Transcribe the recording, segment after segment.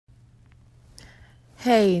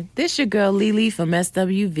Hey, this your girl Lelee from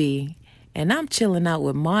SWV, and I'm chilling out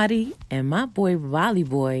with Marty and my boy Volley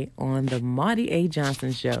Boy on the Marty A.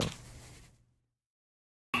 Johnson Show.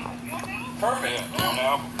 Perfect. Yeah, on the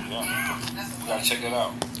album. Yeah. You gotta check it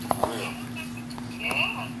out. For real.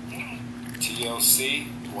 TLC,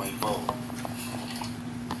 Dwayne Bowe.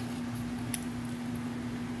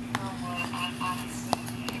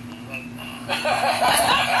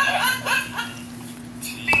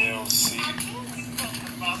 TLC.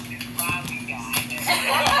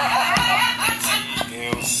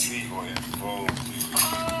 TLC, Dwayne Bowe.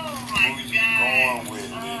 Who you going with,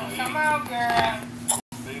 Lelee? Come on, girl.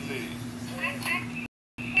 Lelee.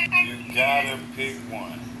 You gotta pick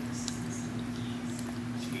one.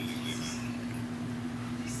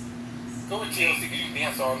 Go with TLC because you can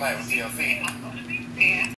dance all night with TLC.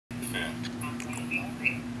 Yeah.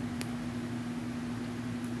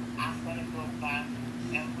 I'm gonna go by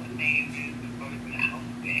what name is the first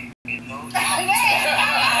alphabet.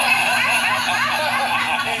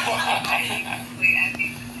 I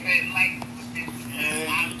need to tread light with this.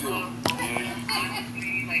 Yeah, you do.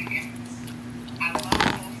 I love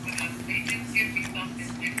those, but they just give me something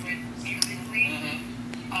different musically.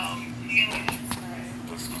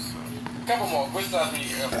 That's what's up. Couple more. Which last one you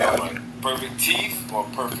Perfect teeth or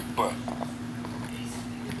perfect butt?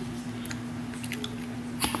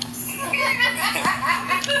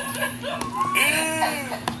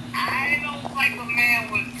 I don't like a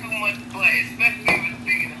man with too much butt, especially if it's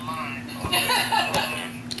bigger than mine.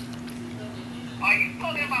 Are you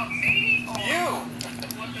talking about me or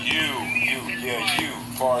You.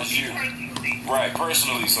 As far as you. personally? Right,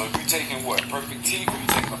 personally. So if you're taking what? Perfect teeth or you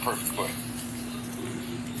taking a perfect butt?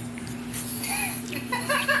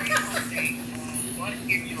 Want to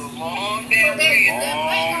give you a long damn way.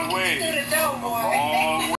 Long way. A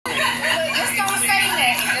long way. Just don't say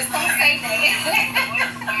that. Just don't say that.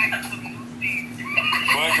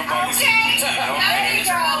 Welcome back to Okay. CPT. There you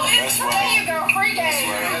go. That's There right. you go. Free game.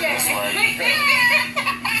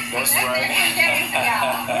 That's right.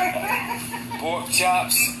 Pork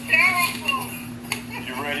chops.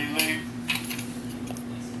 You ready, Lee?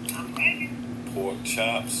 I'm ready. Pork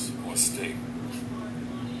chops or steak?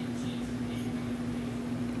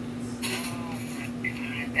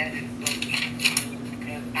 That is so easy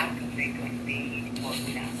because I can think of the pork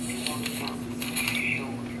chops and pork chops for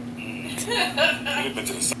sure. A little bit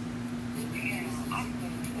to the side. Yeah, I'm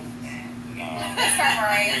gonna go that. Nah, That's all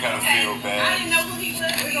right. you gotta feel I bad. didn't know who he was.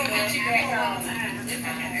 We're going to get you back on.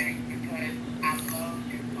 Because I love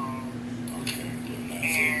your song. Okay.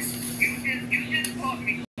 And you just taught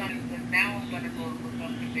me something, because now I'm gonna go look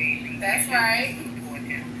up the baby. That's right. Support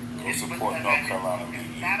him. Go support North Carolina,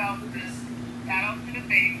 baby. Shout out to the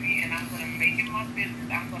baby, and I'm gonna make it my business.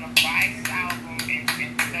 I'm gonna buy his album and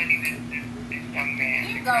study this young man.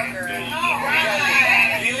 You go, girl. There you go. All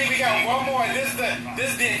right. Lelee, we got one more. This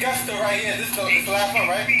is the Augusta right here. This is the last one,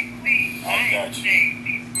 right? I got you.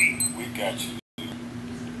 We got you.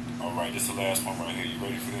 All right, this is the last one right here. You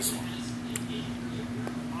ready for this one?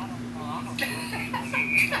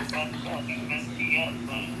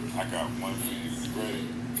 I got one for you. You ready?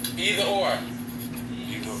 Either or.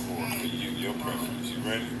 Either or. For you, your preference. You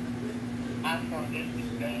ready? You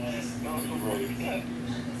ready?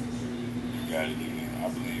 You got it, Leanne. I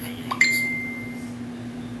believe in you on this one.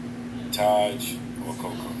 Taj or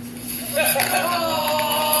Coco?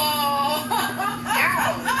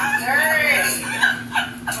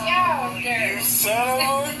 You son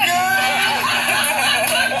of a gun!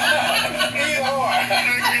 Either or.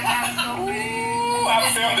 Ooh, I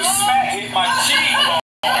felt the smack hit my cheek.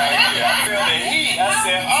 Right here. I felt the heat. I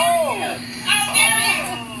said, oh!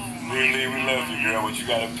 Lelee, we love you, girl, but you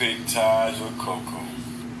gotta pick Taj or Coco.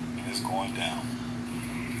 And it's going down.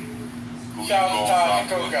 Who Shout you out to gonna Taj rock and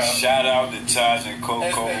Coco. with? Shout out to Taj and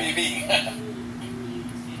Coco. SWV.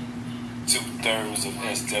 2/3 of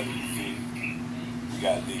SWV. We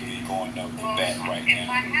got Lelee going up the bat right If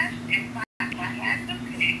I now. had to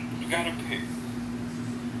pick, You gotta pick.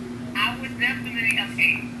 I would definitely,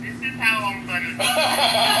 okay, this is how I'm gonna do it.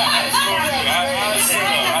 How you gonna set it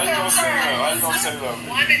up? How you gonna set it up?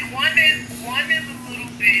 One is a little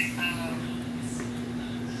bit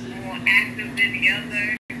more active than the other,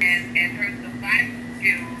 and her survival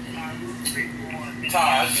skills are a little bit more.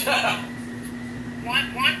 Taj.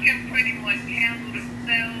 One can pretty much handle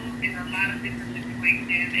themselves in a lot of different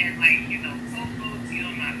situations, and like, Coco, you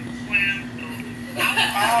don't know how to swim, so I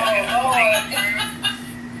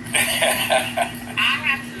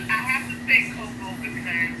have to say Coco because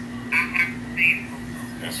I have to say Coco.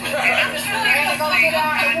 That's Go right. get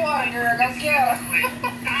out the water, girl. Go get her.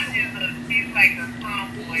 Tanya's she's like a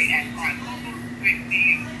tomboy at heart.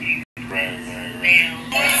 Right.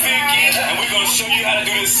 And we're gonna show you how to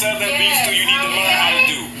do this Southern beat stew you need to learn how to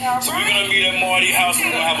do. So we're gonna meet at Marty house.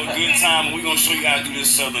 We're gonna have a good time, and we're gonna show you how to do this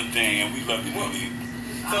Southern thing. And we love you, Lelee.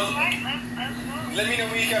 So let me know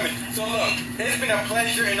when you're coming. So look, it's been a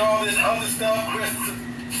pleasure and all this other stuff. We're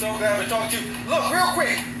so glad to talk to you. Look, real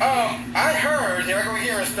quick. I heard, here I go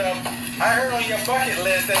hearing stuff. I heard on your bucket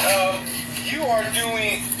list that you are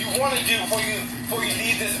doing, you want to do before you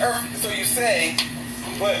leave this earth. So you say,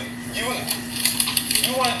 but you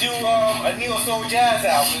want to do a neo soul jazz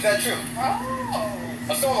album. Is that true? Oh.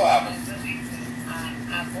 A solo album.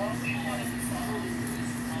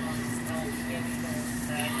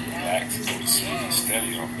 Relax, go to sleep,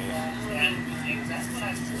 steady on there.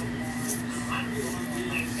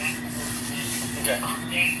 Okay.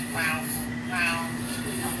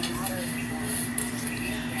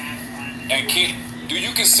 And do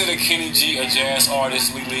you consider Kenny G a jazz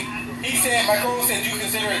artist, Lelee? He said, my girl said, you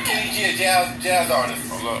consider Kenny G a jazz artist.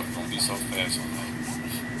 Oh, look, don't be so fast on that.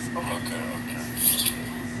 Okay.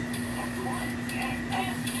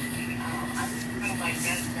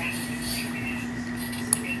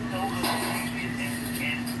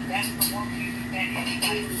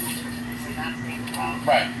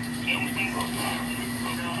 Right.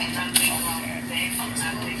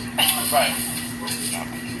 Right.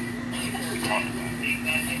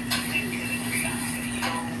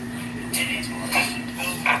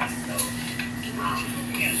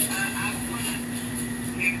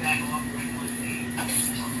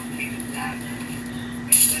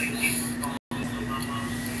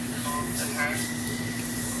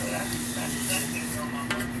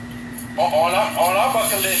 On our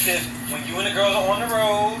bucket list is when you and the girls are on the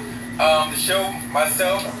road, the show,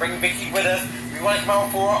 myself, bring Vicky with us. We want to come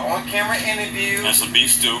out for an on-camera interview. And some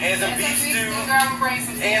beef stew. And some beef stew. And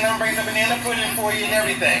I'm bringing some banana pudding for you and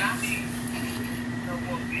everything.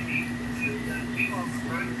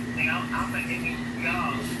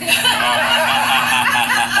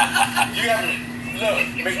 You have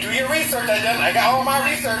look, do your research. I got all my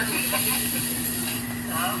research.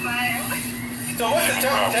 So what's the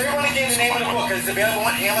tell everyone again the name of the book? Because it's available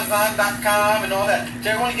on Amazon.com and all that.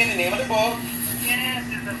 Tell everyone again the name of the book. Yes,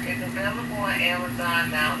 it's available on Amazon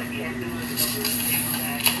now. The can't do it.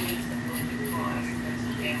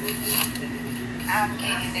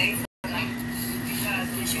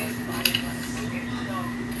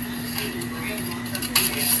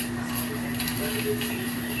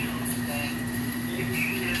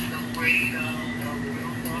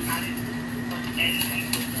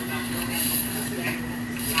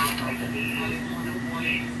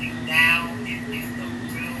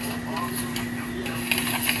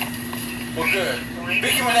 Well, good.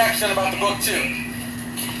 Vicky went action about the book too.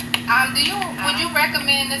 Would you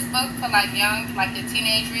recommend this book for like your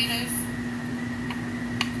teenage readers?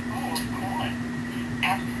 Oh, of course.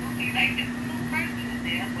 Absolutely. Like this little person in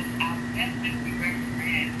there, but I'll definitely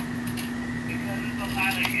recommend because there's a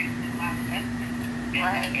lot of lessons.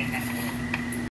 Right. And that's